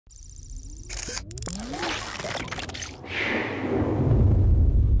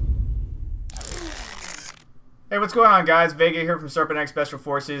Hey, what's going on, guys? Vega here from Serpent X Special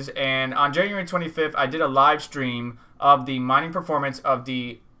Forces, and on January 25th, I did a live stream of the mining performance of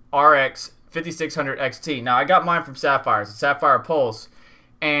the RX 5600 XT. Now, I got mine from Sapphire, it's a Sapphire Pulse,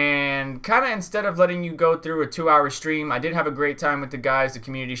 and kind of instead of letting you go through a 2-hour stream, I did have a great time with the guys. The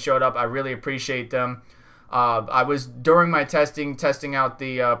community showed up. I really appreciate them. I was, during my testing out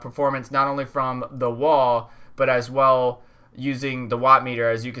the performance not only from the wall, but as well using the watt meter,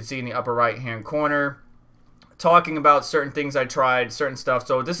 as you can see in the upper right-hand corner, talking about certain things I tried, certain stuff.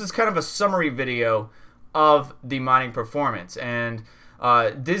 So this is kind of a summary video of the mining performance. And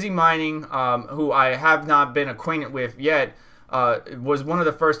Dizzy Mining, who I have not been acquainted with yet, was one of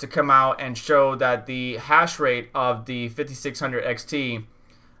the first to come out and show that the hash rate of the 5600 XT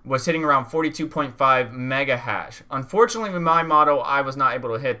was hitting around 42.5 mega hash. Unfortunately, with my model, I was not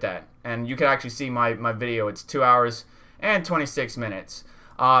able to hit that. And you can actually see my video. It's 2 hours and 26 minutes.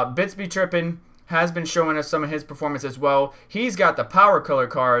 Bits Be Trippin' has been showing us some of his performance as well. He's got the power color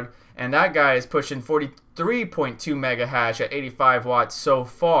card, and that guy is pushing 43.2 mega hash at 85 watts so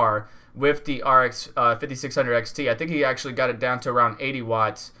far with the RX 5600 XT. I think he actually got it down to around 80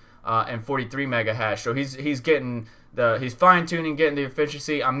 watts and 43 mega hash. So he's getting he's fine tuning, getting the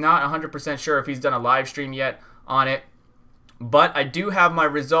efficiency. I'm not 100% sure if he's done a live stream yet on it, but I do have my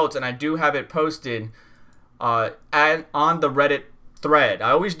results, and I do have it posted on the Reddit thread.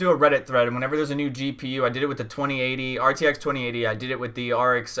 I always do a Reddit thread, and whenever there's a new GPU, I did it with the 2080 RTX 2080. I did it with the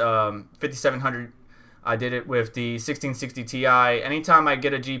RX 5700. I did it with the 1660 Ti. Anytime I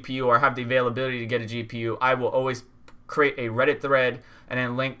get a GPU or have the availability to get a GPU, I will always create a Reddit thread and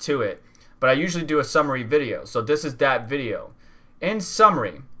then link to it. But I usually do a summary video, so this is that video. In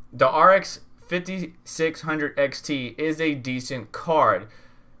summary, the RX 5600 XT is a decent card,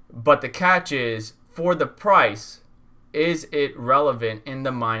 but the catch is, for the price, is it relevant in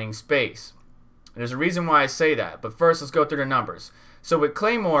the mining space? There's a reason why I say that, but first let's go through the numbers. So with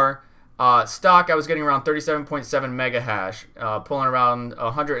Claymore stock, I was getting around 37.7 mega hash, pulling around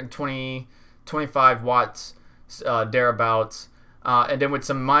 125 watts thereabouts, and then with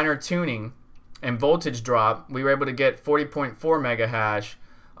some minor tuning and voltage drop, we were able to get 40.4 mega hash,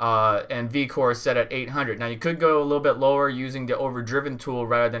 and V-core set at 800. Now you could go a little bit lower using the overdriven tool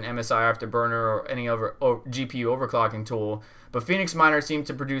rather than MSI Afterburner or any other GPU overclocking tool, but Phoenix Miner seemed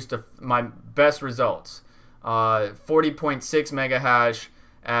to produce my best results. 40.6 mega hash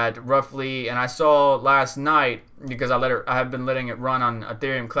at roughly, and I saw last night, because I have been letting it run on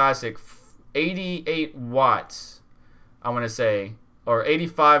Ethereum Classic, 88 watts, I want to say, or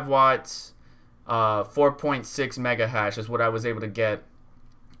 85 watts, 4.6 mega hash is what I was able to get.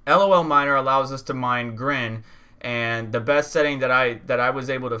 LOL Miner allows us to mine Grin, and the best setting that I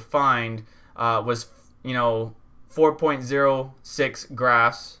was able to find was 4.06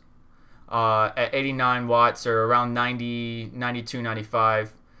 graphs at 89 watts, or around 90, 92,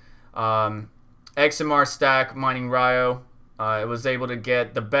 95. XMR Stack mining Ryo, it was able to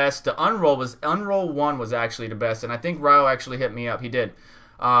get the best. The Unroll 1 was actually the best, and I think Ryo actually hit me up. He did.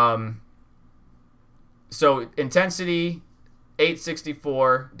 So intensity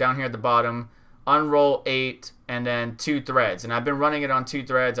 864 down here at the bottom, Unroll 8, and then 2 threads. And I've been running it on 2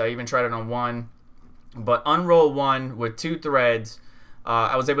 threads. I even tried it on 1, but Unroll 1 with 2 threads,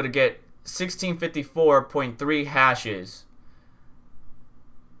 I was able to get 1654.3 hashes.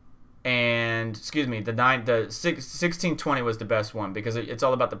 And excuse me, the 1620 was the best one, because it's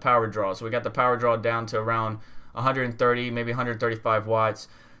all about the power draw. So we got the power draw down to around 130, maybe 135 watts.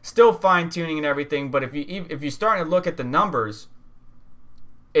 Still fine tuning and everything, but if you start to look at the numbers,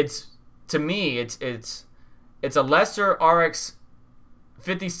 to me it's a lesser RX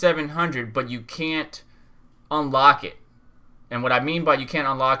 5700, but you can't unlock it. And what I mean by you can't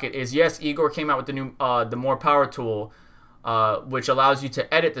unlock it is, yes, Igor came out with the new the more power tool, which allows you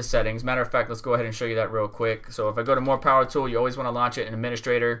to edit the settings. Matter of fact, let's go ahead and show you that real quick. So if I go to more power tool, you always want to launch it in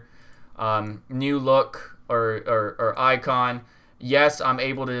administrator, new look or icon. Yes, I'm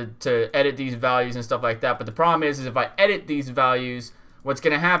able to edit these values and stuff like that, but the problem is if I edit these values, what's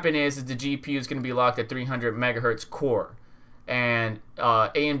going to happen is the GPU is going to be locked at 300 megahertz core, and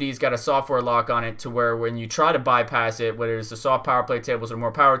AMD's got a software lock on it to where when you try to bypass it, whether it's the soft power play tables or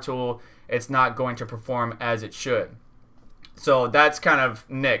more power tool, it's not going to perform as it should. So that's kind of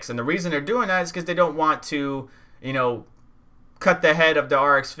nixed, and the reason they're doing that is because they don't want to, cut the head of the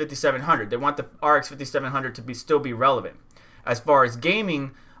RX 5700. They want the RX 5700 to still be relevant. As far as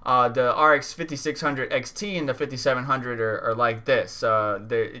gaming, the RX 5600 XT and the 5700 are like this.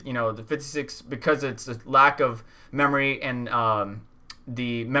 The 56, because it's a lack of memory and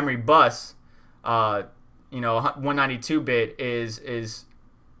the memory bus, you know, 192-bit is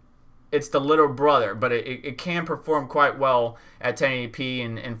it's the little brother, but it can perform quite well at 1080p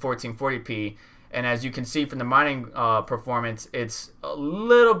and 1440p. And as you can see from the mining performance, it's a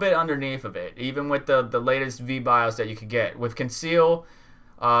little bit underneath of it, even with the latest VBIOS that you could get. With Conceal,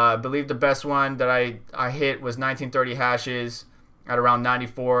 I believe the best one that I hit was 1930 hashes at around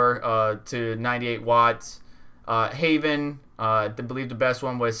 94 to 98 watts. Haven, I believe the best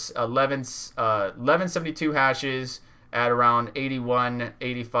one was 1172 hashes at around 81,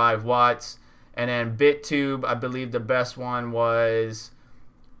 85 watts. And then BitTube, I believe the best one was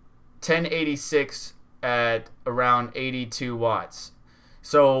 1086 at around 82 watts.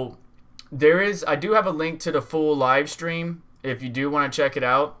 So I do have a link to the full live stream if you do want to check it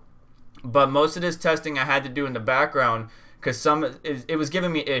out. But most of this testing I had to do in the background because it was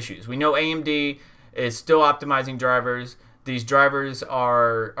giving me issues. We know AMD is still optimizing drivers. These drivers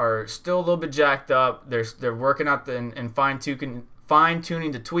are still a little bit jacked up. They're working out and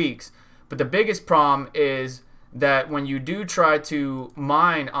fine-tuning the tweaks. But the biggest problem is that when you do try to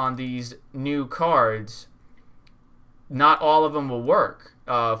mine on these new cards, not all of them will work.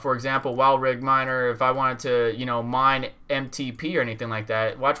 For example, Wild Rig Miner, if I wanted to, you know, mine MTP or anything like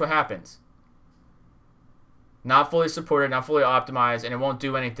that, watch what happens. Not fully supported, not fully optimized, and it won't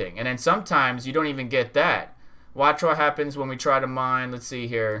do anything. And then sometimes you don't even get that. Watch what happens when we try to mine. Let's see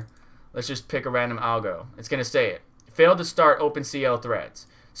here. Let's just pick a random algo. It's going to say it. Failed to start OpenCL threads.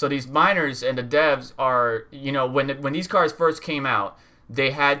 So these miners and the devs are, you know, when these cards first came out,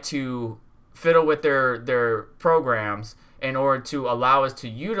 they had to fiddle with their programs in order to allow us to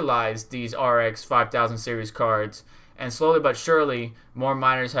utilize these RX 5000 series cards. And slowly but surely, more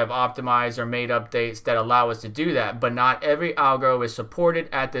miners have optimized or made updates that allow us to do that. But not every algo is supported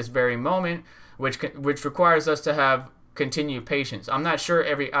at this very moment, which requires us to have continued patience. I'm not sure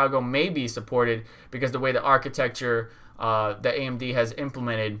every algo may be supported because the way the architecture that AMD has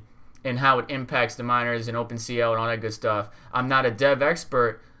implemented and how it impacts the miners and OpenCL and all that good stuff. I'm not a dev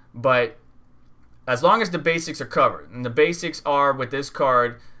expert, but as long as the basics are covered, and the basics are with this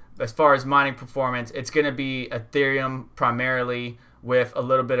card, as far as mining performance, it's going to be Ethereum primarily with a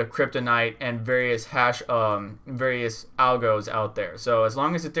little bit of Kryptonite and various various algos out there. So as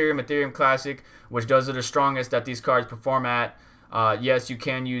long as Ethereum Classic, which does it the strongest that these cards perform at, yes, you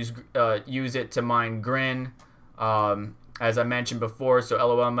can use it to mine Grin. As I mentioned before, so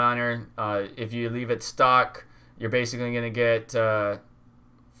LOL miner, if you leave it stock, you're basically going to get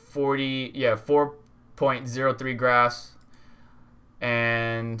 4.03 graphs.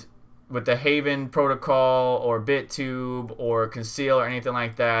 And with the Haven protocol or BitTube or Conceal or anything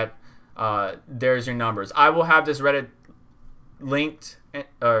like that, there's your numbers. I will have this Reddit linked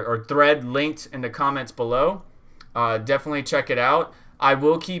or thread linked in the comments below. Definitely check it out. I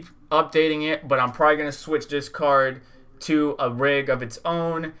will keep updating it, but I'm probably going to switch this card to a rig of its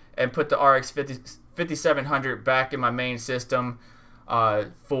own and put the RX 5700 back in my main system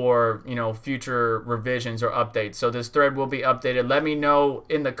for, you know, future revisions or updates. So this thread will be updated. Let me know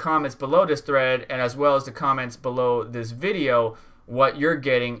in the comments below this thread, and as well as the comments below this video, what you're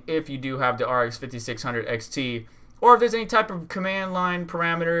getting if you do have the RX 5600 XT, or if there's any type of command line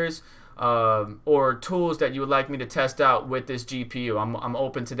parameters or tools that you would like me to test out with this GPU. I'm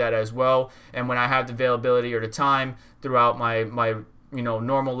open to that as well. And when I have the availability or the time throughout my you know,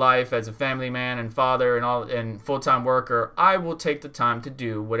 normal life as a family man and father and full-time worker, I will take the time to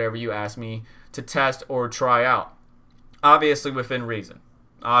do whatever you ask me to test or try out. Obviously within reason.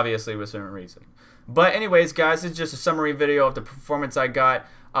 Obviously within reason. But anyways, guys, this is just a summary video of the performance I got.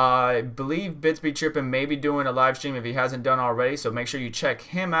 I believe Bitsby Trippin may be doing a live stream if he hasn't done already, so make sure you check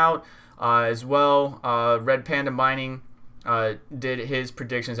him out as well. Red Panda Mining did his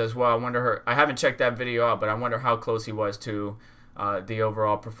predictions as well. I haven't checked that video out, but I wonder how close he was to the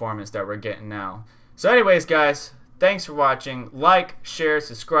overall performance that we're getting now. So anyways, guys, thanks for watching. Like, share,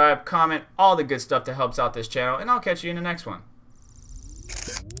 subscribe, comment, all the good stuff that helps out this channel, and I'll catch you in the next one.